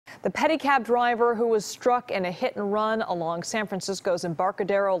The pedicab driver who was struck in a hit and run along San Francisco's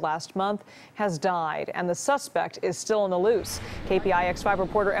Embarcadero last month has died, and the suspect is still on the loose. KPIX 5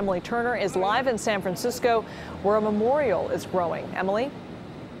 reporter Emily Turner is live in San Francisco, where a memorial is growing. Emily?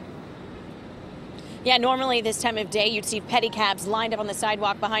 Yeah, normally this time of day you'd see pedicabs lined up on the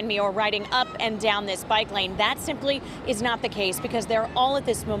sidewalk behind me or riding up and down this bike lane. That simply is not the case because they're all at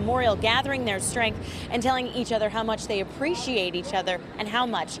this memorial gathering their strength and telling each other how much they appreciate each other and how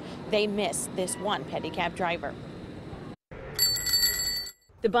much they miss this one pedicab driver.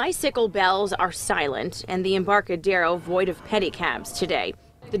 The bicycle bells are silent and the Embarcadero void of pedicabs today.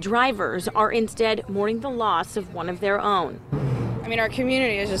 The drivers are instead mourning the loss of one of their own. I mean, our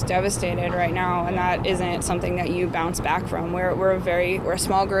community is just devastated right now, and that isn't something that you bounce back from. We're a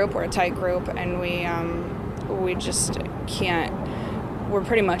small group, we're a tight group, and we just can't. We're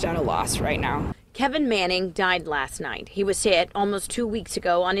pretty much at a loss right now. Kevin Manning died last night. He was hit almost 2 weeks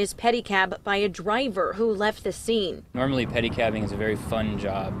ago on his pedicab by a driver who left the scene. Normally, pedicabbing is a very fun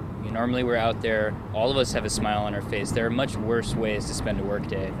job. Normally we're out there, all of us have a smile on our face. There are much worse ways to spend a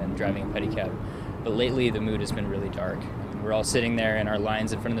workday than driving a pedicab. But lately the mood has been really dark. We're all sitting there in our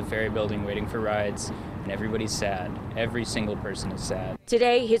lines in front of the ferry building waiting for rides, and everybody's sad. Every single person is sad.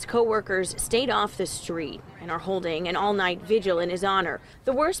 Today, his co-workers stayed off the street and are holding an all-night vigil in his honor.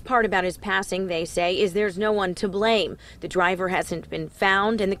 The worst part about his passing, they say, is there's no one to blame. The driver hasn't been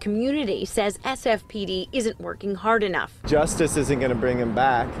found, and the community says SFPD isn't working hard enough. Justice isn't going to bring him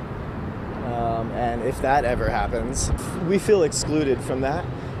back, and if that ever happens, we feel excluded from that.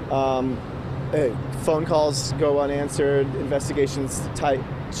 Phone calls go unanswered, investigations tight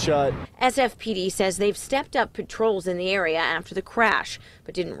shut. SFPD says they've stepped up patrols in the area after the crash,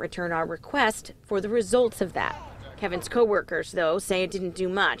 but didn't return our request for the results of that. Kevin's co-workers, though, say it didn't do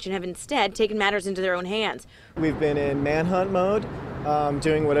much and have instead taken matters into their own hands. We've been in manhunt mode,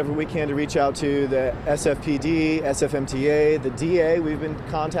 doing whatever we can to reach out to the SFPD, SFMTA, the DA. We've been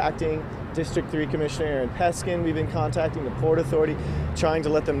contacting District 3 Commissioner Aaron Peskin. We've been contacting the Port Authority, trying to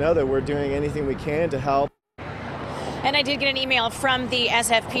let them know that we're doing anything we can to help. And I did get an email from the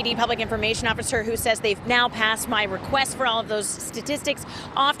SFPD public information officer who says they've now passed my request for all of those statistics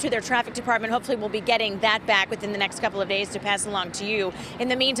off to their traffic department. Hopefully we'll be getting that back within the next couple of days to pass along to you. In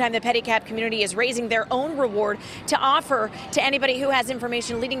the meantime, the pedicab community is raising their own reward to offer to anybody who has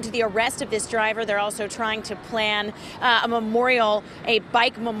information leading to the arrest of this driver. They're also trying to plan a memorial, a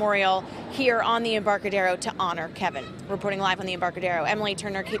bike memorial here on the Embarcadero to honor Kevin. Reporting live on the Embarcadero, Emily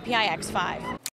Turner, KPIX 5.